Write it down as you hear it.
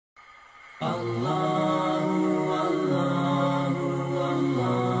Water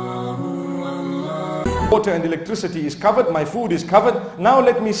and electricity is covered, my food is covered. Now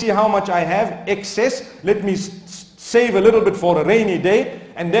let me see how much I have excess. Let me save a little bit for a rainy day,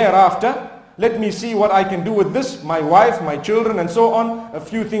 and thereafter let me see what I can do with this, my wife, my children, and so on. A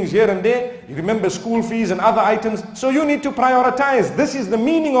few things here and there. You remember school fees and other items. So you need to prioritize. This is the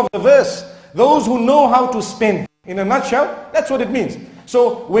meaning of the verse. Those who know how to spend. In a nutshell, that's what it means.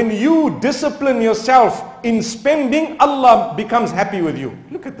 So when you discipline yourself in spending, Allah becomes happy with you.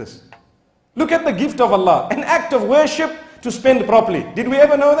 Look at this. Look at the gift of Allah. An act of worship to spend properly. Did we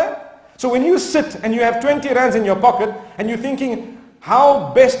ever know that? So when you sit and you have 20 rands in your pocket and you're thinking,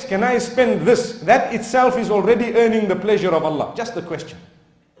 how best can I spend this? That itself is already earning the pleasure of Allah. Just the question.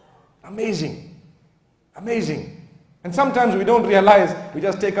 Amazing. Amazing. And sometimes we don't realize, we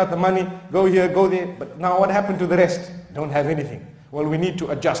just take out the money, go here, go there. But now what happened to the rest? Don't have anything. Well, we need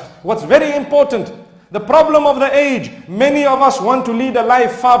to adjust. What's very important, the problem of the age, many of us want to lead a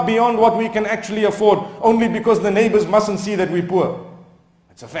life far beyond what we can actually afford, only because the neighbors mustn't see that we're poor.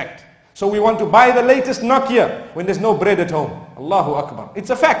 It's a fact. So we want to buy the latest Nokia when there's no bread at home. Allahu Akbar. It's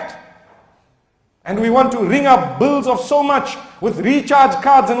a fact. And we want to ring up bills of so much with recharge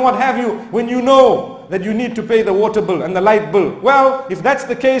cards and what have you, when you know that you need to pay the water bill and the light bill. Well, if that's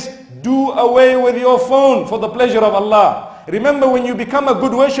the case, do away with your phone for the pleasure of Allah. Remember, when you become a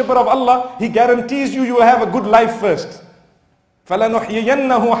good worshipper of Allah, He guarantees you will have a good life first.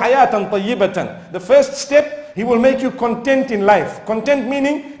 فَلَنُحْيِيَنَّهُ حَيَاةً طَيِّبَةً. The first step, He will make you content in life. Content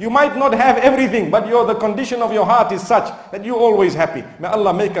meaning, you might not have everything, but the condition of your heart is such that you're always happy. May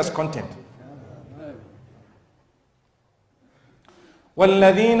Allah make us content.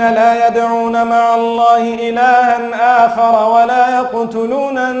 والذين لا يدعون مع الله إلها آخر ولا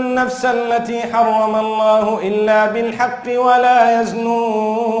يقتلون النفس التي حرم الله إلا بالحق ولا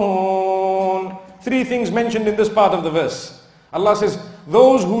يزنون. Three things mentioned in this part of the verse. Allah says,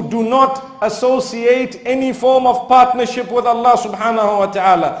 those who do not associate any form of partnership with Allah subhanahu wa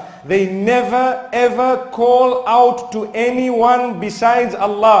ta'ala, they never ever call out to anyone besides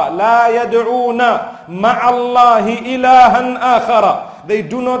Allah. لا يدعون مع الله إلها آخر. They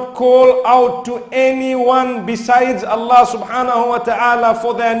do not call out to anyone besides Allah subhanahu wa ta'ala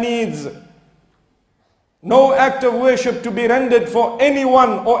for their needs. No act of worship to be rendered for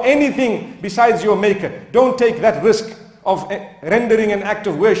anyone or anything besides your Maker. Don't take that risk of rendering an act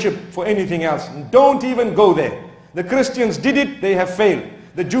of worship for anything else. Don't even go there. The Christians did it, they have failed.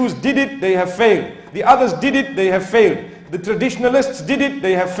 The Jews did it, they have failed. The others did it, they have failed. The traditionalists did it,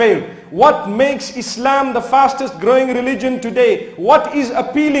 they have failed. What makes Islam the fastest growing religion today? What is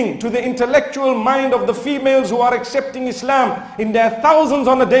appealing to the intellectual mind of the females who are accepting Islam in their thousands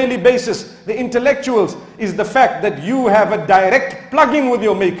on a daily basis? The intellectuals is the fact that you have a direct plug-in with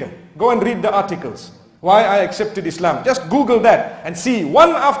your Maker. Go and read the articles. Why I accepted Islam. Just Google that and see,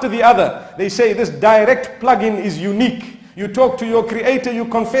 one after the other. They say this direct plug-in is unique. You talk to your Creator, you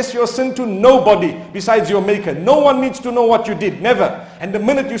confess your sin to nobody besides your Maker. No one needs to know what you did, never. And the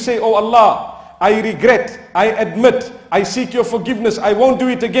minute you say, oh Allah, I regret, I admit, I seek your forgiveness, I won't do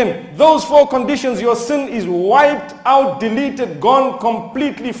it again. Those four conditions, your sin is wiped out, deleted, gone,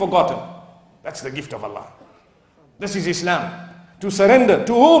 completely forgotten. That's the gift of Allah. This is Islam. To surrender.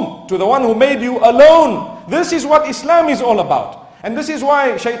 To whom? To the one who made you alone. This is what Islam is all about. And this is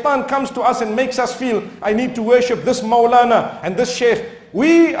why shaitan comes to us and makes us feel, I need to worship this Maulana and this Sheikh.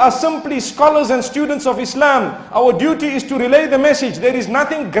 We are simply scholars and students of Islam. Our duty is to relay the message. There is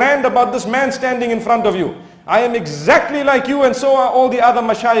nothing grand about this man standing in front of you. I am exactly like you, and so are all the other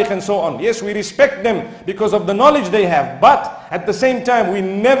mashayikh and so on. Yes, we respect them because of the knowledge they have. But at the same time, we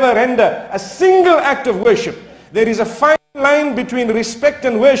never render a single act of worship. There is a fine line between respect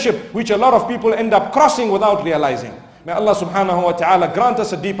and worship, which a lot of people end up crossing without realizing. May Allah subhanahu wa ta'ala grant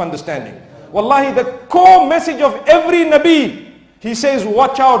us a deep understanding. Wallahi, the core message of every Nabi, he says,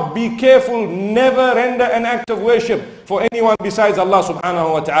 watch out, be careful, never render an act of worship for anyone besides Allah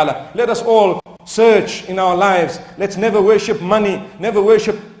subhanahu wa ta'ala. Let us all search in our lives. Let's never worship money, never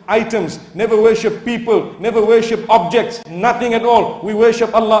worship items, never worship people, never worship objects, nothing at all. We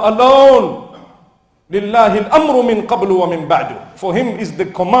worship Allah alone. لِلَّهِ الْأَمْرُ مِنْ قَبْلُ وَمِنْ بَعْدُ. For Him is the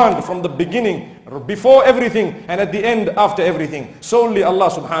command from the beginning, before everything, and at the end, after everything. Solely Allah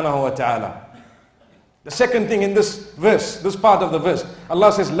subhanahu wa ta'ala. The second thing in this verse, this part of the verse,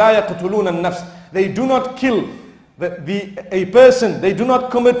 Allah says, لَا يَقْتُلُونَ النَّفْسِ. They do not kill a person. They do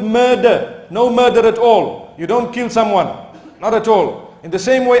not commit murder. No murder at all. You don't kill someone. Not at all. In the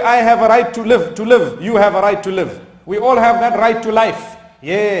same way, I have a right to live. You have a right to live. We all have that right to life.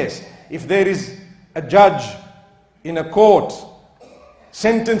 Yes. If there is a judge in a court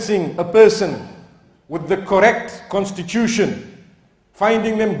sentencing a person with the correct constitution,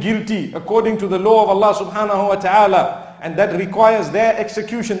 finding them guilty according to the law of Allah subhanahu wa ta'ala, and that requires their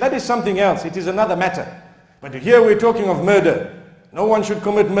execution, that is something else. It is another matter. But here we're talking of murder. No one should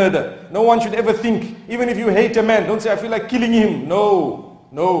commit murder. No one should ever think, even if you hate a man, don't say, I feel like killing him. No,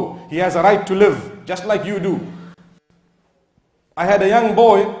 no. He has a right to live, just like you do. I had a young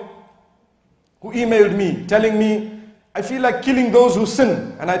boy who emailed me, telling me, I feel like killing those who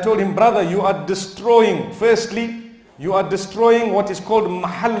sin. And I told him, brother, you are destroying, firstly, you are destroying what is called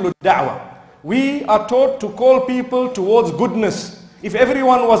mahallu da'wah. We are taught to call people towards goodness. If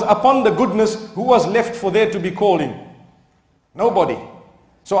everyone was upon the goodness, who was left for there to be calling? Nobody.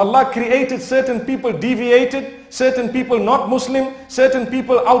 So Allah created certain people deviated, certain people not Muslim, certain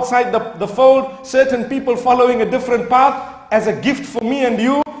people outside the fold, certain people following a different path as a gift for me and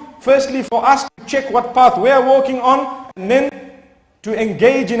you. Firstly, for us to check what path we are walking on, and then to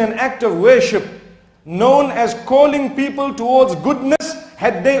engage in an act of worship known as calling people towards goodness.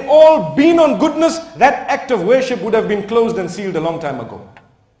 Had they all been on goodness, that act of worship would have been closed and sealed a long time ago.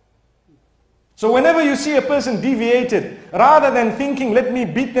 So whenever you see a person deviated, rather than thinking, let me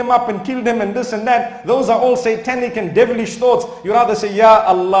beat them up and kill them and this and that, those are all satanic and devilish thoughts. You rather say, Ya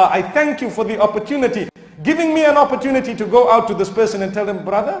Allah, I thank you for the opportunity, giving me an opportunity to go out to this person and tell them,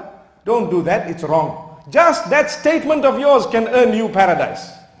 brother, don't do that, it's wrong. Just that statement of yours can earn you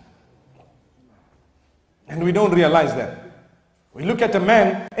paradise. And we don't realize that. We look at a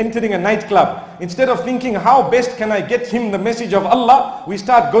man entering a nightclub. Instead of thinking, how best can I get him the message of Allah, we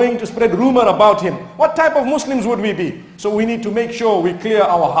start going to spread rumor about him. What type of Muslims would we be? So we need to make sure we clear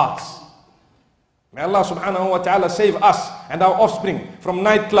our hearts. May Allah subhanahu wa ta'ala save us and our offspring from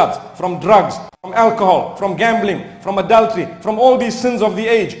nightclubs, from drugs, from alcohol, from gambling, from adultery, from all these sins of the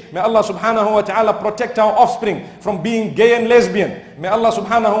age. May Allah subhanahu wa ta'ala protect our offspring from being gay and lesbian. May Allah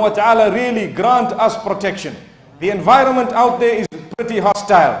subhanahu wa ta'ala really grant us protection. The environment out there is pretty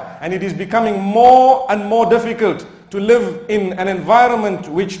hostile, and it is becoming more and more difficult to live in an environment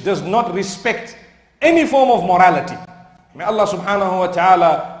which does not respect any form of morality. May Allah subhanahu wa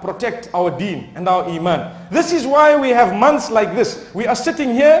ta'ala protect our deen and our iman. This is why we have months like this. We are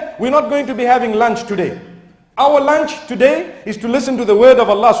sitting here, we're not going to be having lunch today. Our lunch today is to listen to the word of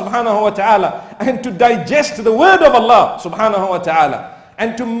Allah subhanahu wa ta'ala and to digest the word of Allah subhanahu wa ta'ala,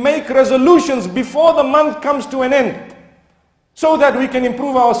 and to make resolutions before the month comes to an end, so that we can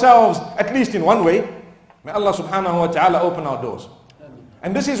improve ourselves at least in one way. May Allah subhanahu wa ta'ala open our doors.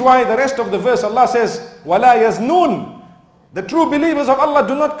 And this is why the rest of the verse Allah says, وَلَا يَزْنُونَ. The true believers of Allah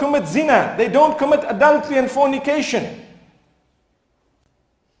do not commit zina. They don't commit adultery and fornication.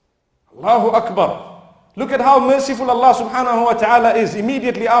 Allahu Akbar. Look at how merciful Allah subhanahu wa ta'ala is.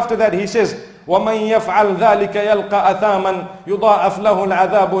 Immediately after that he says, وَمَنْ يَفْعَلْ ذَلِكَ يَلْقَ أَثَامًا يُضَاعَفْ لَهُ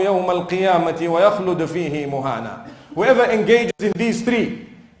الْعَذَابُ يَوْمَ الْقِيَامَةِ وَيَخْلُدْ فِيهِ مُهَانًا. Whoever engages in these three,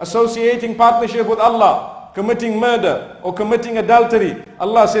 associating partnership with Allah, committing murder or committing adultery,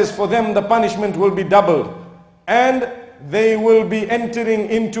 Allah says for them the punishment will be doubled, and they will be entering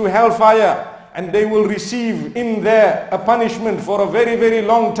into hellfire, and they will receive in there a punishment for a very, very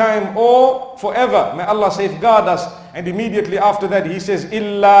long time or forever. May Allah safeguard us. And immediately after that he says,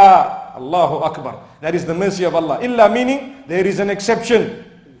 Illa. Allahu Akbar. That is the mercy of Allah. Illa meaning there is an exception.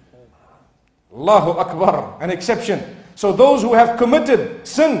 Allahu Akbar. An exception. So those who have committed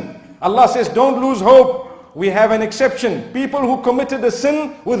sin, Allah says, don't lose hope. We have an exception. People who committed a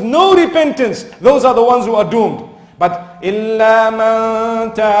sin with no repentance, those are the ones who are doomed. But إِلَّا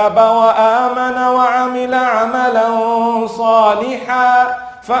مَنْ تَابَ وَآمَنَ وَعَمِلَ عَمَلًا صَالِحًا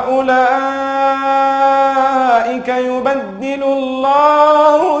فَأُولَئِكَ يُبَدِّلُ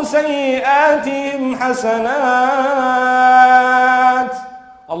اللَّهُ سَيِّئَاتِهِمْ حَسَنَاتٍ.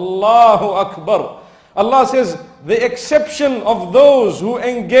 Allahu Akbar. Allah says the exception of those who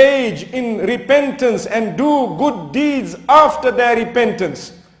engage in repentance and do good deeds after their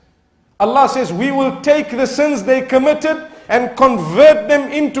repentance. Allah says we will take the sins they committed and convert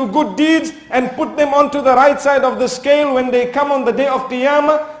them into good deeds and put them onto the right side of the scale. When they come on the day of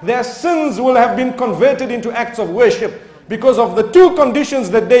Qiyamah, their sins will have been converted into acts of worship because of the two conditions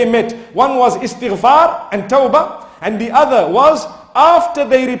that they met. One was istighfar and tawbah, and the other was after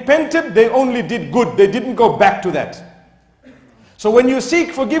they repented, they only did good. They didn't go back to that. So when you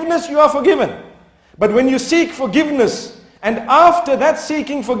seek forgiveness, you are forgiven. But when you seek forgiveness, and after that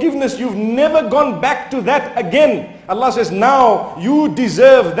seeking forgiveness, you've never gone back to that again, Allah says, now you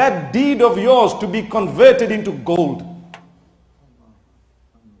deserve that deed of yours to be converted into gold.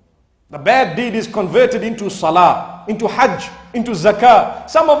 The bad deed is converted into salah, into hajj, into zakah.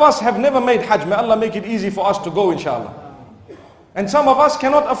 Some of us have never made hajj. May Allah make it easy for us to go, inshallah. And some of us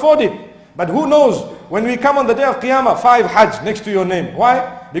cannot afford it. But who knows, when we come on the day of Qiyamah, 5 Hajj next to your name.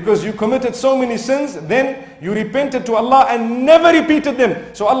 Why? Because you committed so many sins, then you repented to Allah and never repeated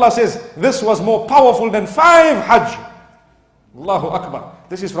them. So Allah says, this was more powerful than 5 Hajj. Allahu Akbar.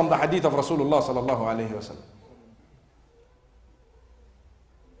 This is from the hadith of Rasulullah sallallahu alayhi wa sallam.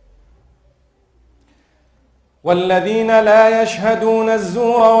 والذين لا يشهدون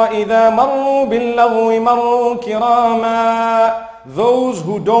الزور وإذا مروا باللغو مروا كراما. Those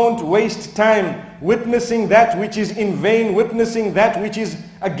who don't waste time witnessing that which is in vain, witnessing that which is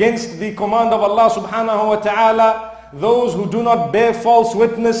against the command of Allah subhanahu wa ta'ala, those who do not bear false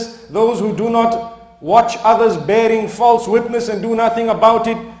witness, those who do not watch others bearing false witness and do nothing about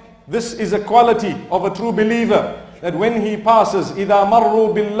it. This is a quality of a true believer, that when he passes, إِذَا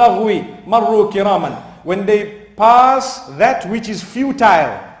مَرُّوا بِاللَّغْوِ مَرُّوا كِرَامًا, when they pass that which is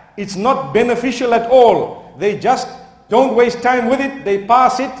futile, it's not beneficial at all, they just don't waste time with it, they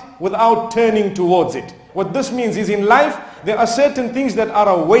pass it without turning towards it. What this means is, in life there are certain things that are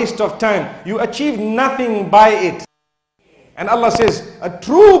a waste of time. You achieve nothing by it. And Allah says a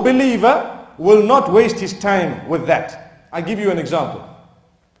true believer will not waste his time with that. I give you an example.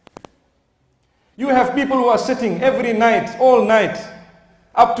 You have people who are sitting every night, all night,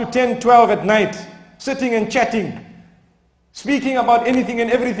 up to 10, 12 at night, sitting and chatting, speaking about anything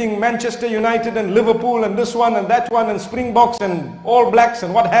and everything, Manchester United and Liverpool and this one and that one and Springboks and All Blacks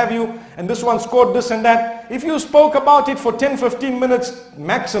and what have you, and this one scored this and that. If you spoke about it for 10, 15 minutes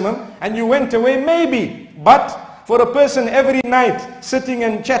maximum and you went away, maybe. But for a person every night sitting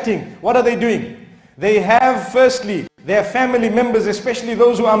and chatting, what are they doing? They have, firstly, their family members, especially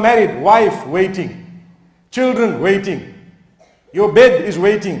those who are married, wife waiting, children waiting, your bed is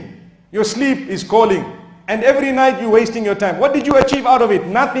waiting, your sleep is calling, and every night you're wasting your time. What did you achieve out of it?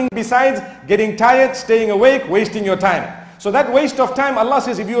 Nothing besides getting tired, staying awake, wasting your time. So that waste of time, Allah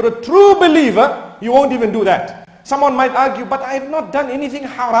says, if you're a true believer, you won't even do that. Someone might argue, but I have not done anything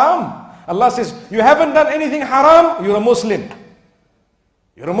haram. Allah says, you haven't done anything haram, you're a Muslim.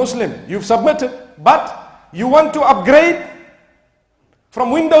 You're a Muslim, you've submitted, but you want to upgrade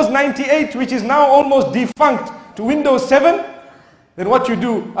from Windows 98, which is now almost defunct, to Windows 7, then what you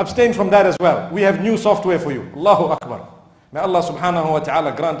do, abstain from that as well. We have new software for you. Allahu Akbar. May Allah subhanahu wa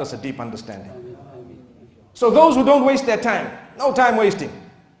ta'ala grant us a deep understanding. So those who don't waste their time, no time wasting.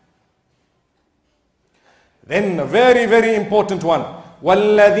 Then a very, very important one.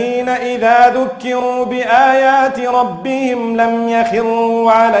 وَالَّذِينَ إِذَا ذُكِّرُوا بِآيَاتِ رَبِّهِمْ لَمْ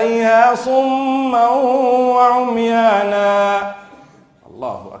يَخِرُّوا عَلَيْهَا صُمًّا وَعُمْيَانًا.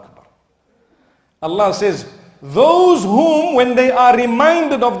 Allahu Akbar. Allah says, those whom, when they are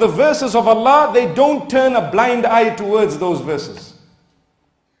reminded of the verses of Allah, they don't turn a blind eye towards those verses.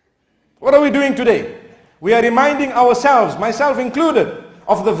 What are we doing today? We are reminding ourselves, myself included,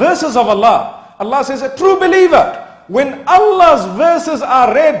 of the verses of Allah. Allah says a true believer, when Allah's verses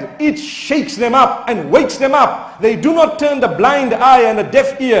are read, it shakes them up and wakes them up. They do not turn the blind eye and a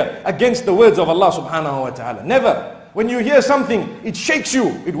deaf ear against the words of Allah subhanahu wa ta'ala. Never. When you hear something, it shakes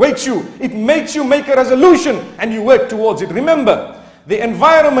you, it wakes you, it makes you make a resolution and you work towards it. Remember, the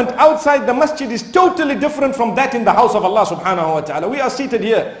environment outside the masjid is totally different from that in the house of Allah subhanahu wa ta'ala. We are seated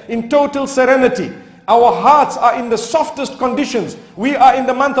here in total serenity. Our hearts are in the softest conditions. We are in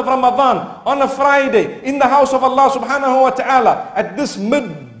the month of Ramadan on a Friday in the house of Allah subhanahu wa ta'ala at this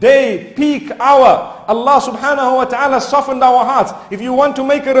midday peak hour. Allah subhanahu wa ta'ala softened our hearts. If you want to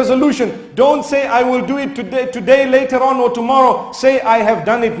make a resolution, don't say I will do it today, later on or tomorrow. Say I have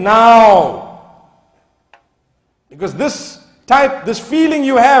done it now. Because this feeling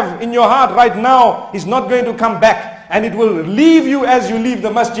you have in your heart right now is not going to come back, and it will leave you as you leave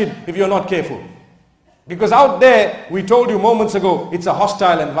the masjid if you're not careful. Because out there, we told you moments ago, it's a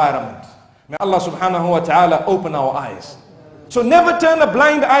hostile environment. May Allah subhanahu wa ta'ala open our eyes. So never turn a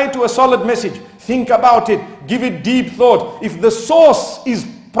blind eye to a solid message. Think about it. Give it deep thought. If the source is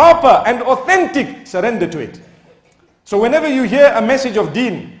proper and authentic, surrender to it. So whenever you hear a message of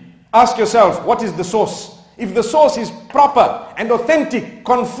deen, ask yourself, what is the source? If the source is proper and authentic,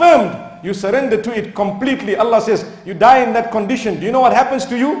 confirmed, you surrender to it completely. Allah says, you die in that condition. Do you know what happens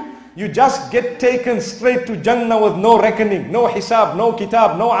to you? You just get taken straight to Jannah with no reckoning, no hisab, no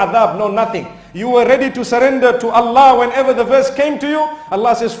kitab, no adab, no nothing. You were ready to surrender to Allah whenever the verse came to you.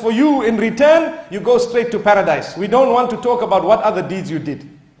 Allah says, for you in return, you go straight to paradise. We don't want to talk about what other deeds you did.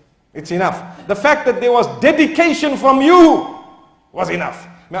 It's enough. The fact that there was dedication from you was enough.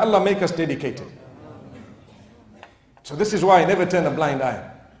 May Allah make us dedicated. So this is why never turn a blind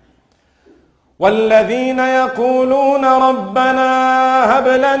eye. والذين يقولون ربنا هب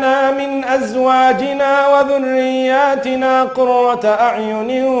لنا من أزواجنا وذرياتنا قرة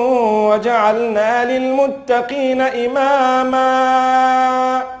أعين وجعلنا للمتقين إماما.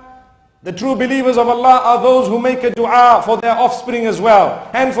 The true believers of Allah are those who make a dua for their offspring as well,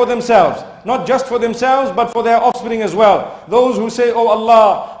 and for themselves. Not just for themselves, but for their offspring as well. Those who say, "Oh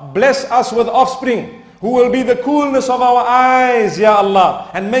Allah, bless us with offspring who will be the coolness of our eyes, Ya Allah,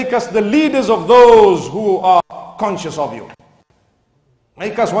 and make us the leaders of those who are conscious of you."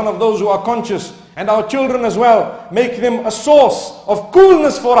 Make us one of those who are conscious, and our children as well. Make them a source of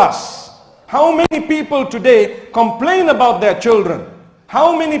coolness for us. How many people today complain about their children?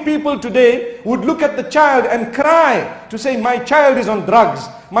 How many people today would look at the child and cry to say, "My child is on drugs.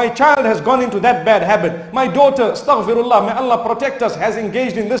 My child has gone into that bad habit. My daughter, astaghfirullah, may Allah protect us, has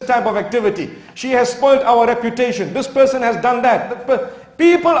engaged in this type of activity. She has spoiled our reputation. This person has done that."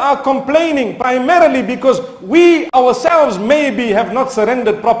 People are complaining primarily because we ourselves maybe have not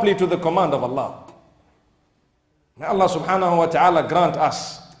surrendered properly to the command of Allah. May Allah subhanahu wa ta'ala grant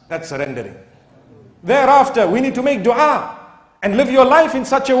us that surrendering. Thereafter, we need to make dua and live your life in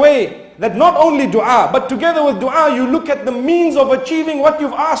such a way that not only dua, but together with dua, you look at the means of achieving what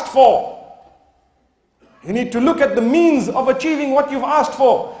you've asked for. You need to look at the means of achieving what you've asked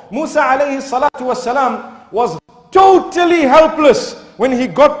for. Musa alayhi salatu wasalam was totally helpless when he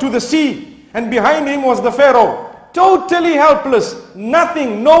got to the sea, and behind him was the Pharaoh. Totally helpless.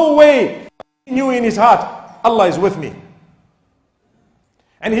 Nothing, no way. He knew in his heart, Allah is with me.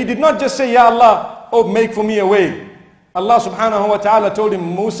 And he did not just say, "Ya Allah, oh, make for me a way." Allah subhanahu wa ta'ala told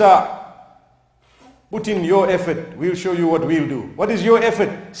him, "Musa, put in your effort. We'll show you what we'll do." What is your effort?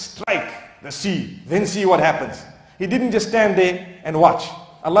 Strike the sea, then see what happens. He didn't just stand there and watch.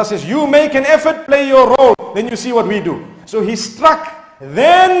 Allah says, "You make an effort, play your role, then you see what we do." So he struck,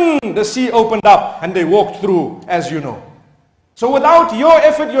 then the sea opened up and they walked through, as you know. So without your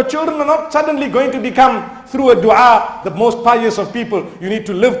effort, your children are not suddenly going to become, through a dua, the most pious of people. You need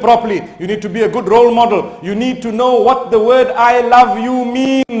to live properly. You need to be a good role model. You need to know what the word "I love you"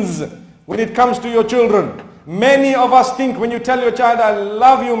 means when it comes to your children. Many of us think when you tell your child, "I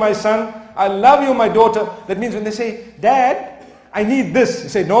love you, my son, I love you, my daughter," that means when they say, "Dad, I need this," you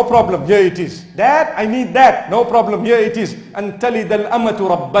say, "No problem, here it is." "Dad, I need that," "No problem, here it is." "An talid al-amatu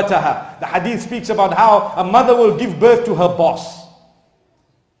rabbataha." The hadith speaks about how a mother will give birth to her boss.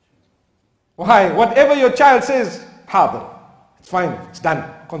 Why? Whatever your child says, "Hadr, it's fine, it's done,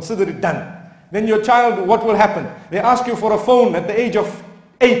 consider it done." Then your child, what will happen? They ask you for a phone at the age of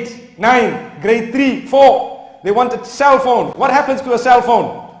 8, 9, grade 3, 4. They want a cell phone. What happens to a cell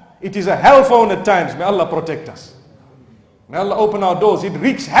phone? It is a hell phone at times. May Allah protect us. May Allah open our doors. It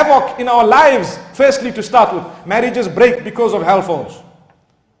wreaks havoc in our lives. Firstly, to start with, marriages break because of hell phones.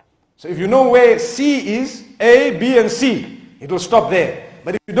 So if you know where C is, A, B and C, it will stop there.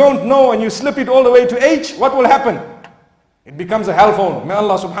 But if you don't know and you slip it all the way to H, what will happen? It becomes a hell phone. May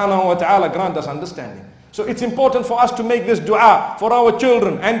Allah subhanahu wa ta'ala grant us understanding. So it's important for us to make this dua for our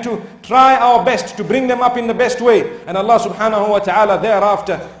children and to try our best to bring them up in the best way. And Allah subhanahu wa ta'ala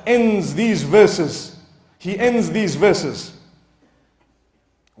thereafter ends these verses. He ends these verses.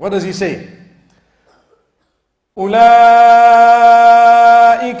 What does he say? أُولَئِكَ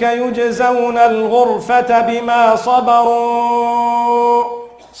يُجْزَوْنَ الْغُرْفَةَ بِمَا صَبَرُوا.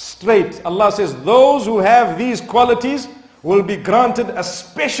 Straight, Allah says, those who have these qualities will be granted a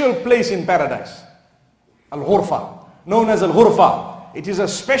special place in paradise. Al-Ghurfa, known as Al-Ghurfa. It is a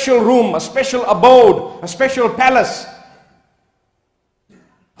special room, a special abode, a special palace.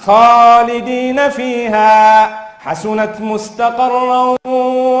 خَالِدِينَ فِيهَا حَسُنَتْ مُسْتَقَرًّا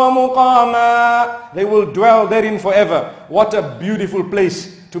وَمُقَامًا. They will dwell therein forever. What a beautiful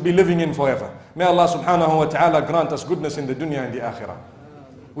place to be living in forever. May Allah subhanahu wa ta'ala grant us goodness in the dunya and the akhirah.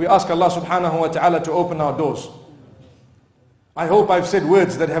 We ask Allah subhanahu wa ta'ala to open our doors. I hope I've said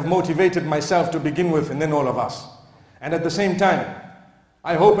words that have motivated myself to begin with, and then all of us. And at the same time,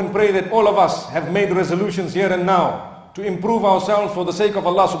 I hope and pray that all of us have made resolutions here and now to improve ourselves for the sake of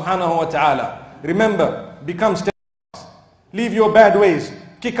Allah subhanahu wa ta'ala. Remember, become steadfast. Leave your bad ways.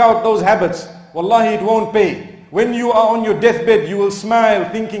 Kick out those habits. Wallahi, it won't pay. When you are on your deathbed, you will smile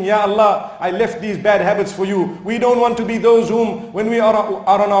thinking, "Ya Allah, I left these bad habits for you." We don't want to be those whom, when we are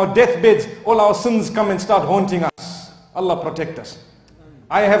on our deathbeds, all our sins come and start haunting us. Allah protect us.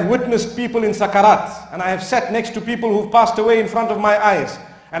 I have witnessed people in Sakarat, and I have sat next to people who've passed away in front of my eyes,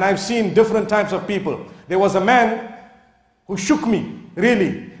 and I've seen different types of people. There was a man who shook me,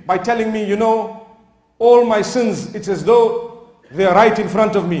 really, by telling me, "You know, all my sins, it's as though they're right in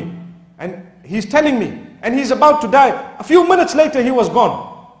front of me." And he's telling me, and he's about to die. A few minutes later, he was gone.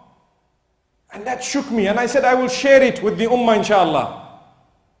 And that shook me, and I said I will share it with the ummah inshallah.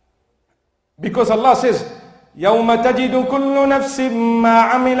 Because Allah says, يَوْمَ تَجِدُ كُلُّ نَفْسٍ مَا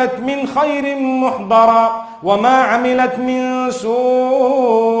عَمِلَتْ مِنْ خَيْرٍ مُحْضَرًا وَمَا عَمِلَتْ مِنْ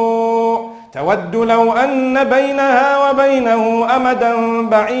سُوءٍ تود لو أن بينها وبينه أمدا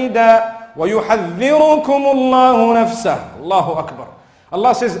بعيدا ويحذركم الله نفسه. Allahu Akbar.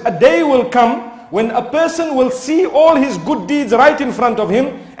 Allah says a day will come when a person will see all his good deeds right in front of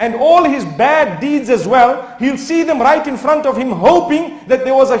him and all his bad deeds as well. He'll see them right in front of him, hoping that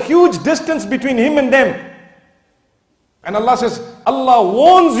there was a huge distance between him and them. And Allah says, Allah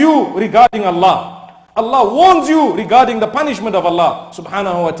warns you regarding Allah. Allah warns you regarding the punishment of Allah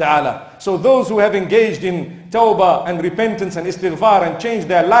subhanahu wa ta'ala. So those who have engaged in tawbah and repentance and istighfar and changed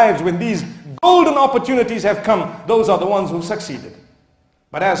their lives when these golden opportunities have come, those are the ones who succeeded.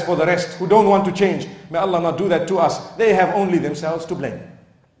 But as for the rest who don't want to change, may Allah not do that to us. They have only themselves to blame.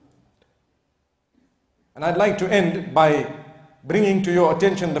 And I'd like to end by bringing to your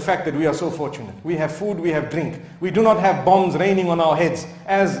attention the fact that we are so fortunate. We have food, we have drink. We do not have bombs raining on our heads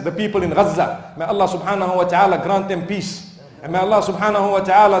as the people in Gaza. May Allah subhanahu wa ta'ala grant them peace. And may Allah subhanahu wa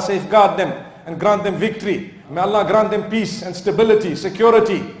ta'ala safeguard them and grant them victory. May Allah grant them peace and stability,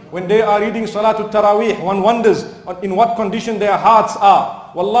 security. When they are reading Salatul Taraweeh, one wonders in what condition their hearts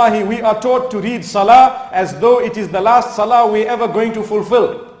are. Wallahi, we are taught to read Salah as though it is the last Salah we're ever going to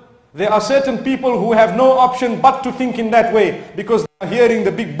fulfill. There are certain people who have no option but to think in that way because they are hearing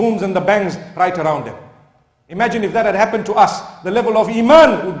the big booms and the bangs right around them. Imagine if that had happened to us, the level of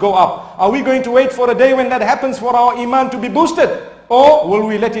Iman would go up. Are we going to wait for a day when that happens for our Iman to be boosted? Or will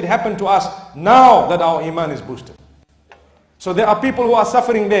we let it happen to us now that our Iman is boosted? So there are people who are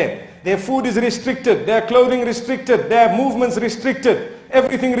suffering there. Their food is restricted, their clothing restricted, their movements restricted,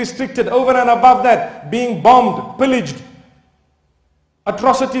 everything restricted. Over and above that, being bombed, pillaged,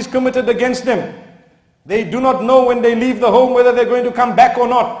 atrocities committed against them. They do not know when they leave the home whether they're going to come back or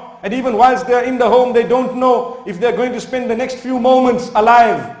not. And even whilst they're in the home, they don't know if they're going to spend the next few moments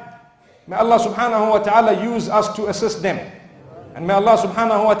alive. May Allah subhanahu wa ta'ala use us to assist them. And may Allah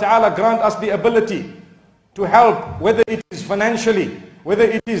subhanahu wa ta'ala grant us the ability to help, whether it is financially, whether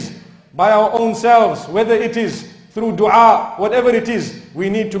it is by our own selves, whether it is through dua, whatever it is, we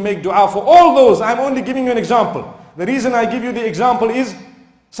need to make dua for all those. I'm only giving you an example. The reason I give you the example is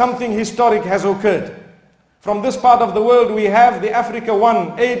something historic has occurred. From this part of the world we have the Africa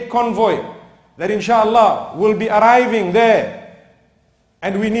 1 aid convoy that inshallah will be arriving there.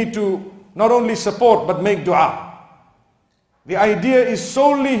 And we need to not only support but make dua. The idea is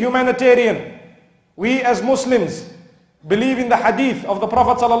solely humanitarian. We as Muslims believe in the hadith of the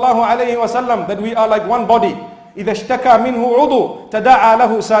Prophet ﷺ that we are like one body. إِذَا اشْتَكَى مِنْهُ عُضُو تَدَاعَى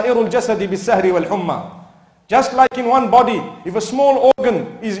لَهُ سَائِرُ الْجَسَدِ بِالسَّهْرِ وَالْحُمَّى. Just like in one body, if a small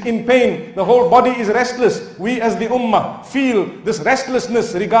organ is in pain, the whole body is restless. We as the ummah feel this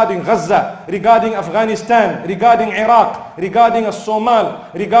restlessness regarding Gaza, regarding Afghanistan, regarding Iraq, regarding Somal,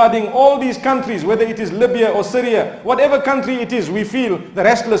 regarding all these countries, whether it is Libya or Syria, whatever country it is, we feel the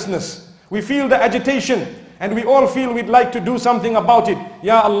restlessness. We feel the agitation, and we all feel we'd like to do something about it.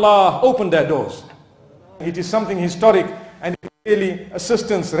 Ya Allah, open their doors. It is something historic, and really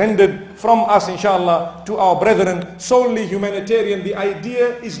assistance rendered from us inshallah to our brethren, solely humanitarian. The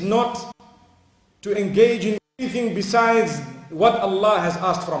idea is not to engage in anything besides what Allah has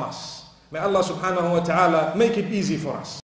asked from us. May Allah subhanahu wa ta'ala make it easy for us.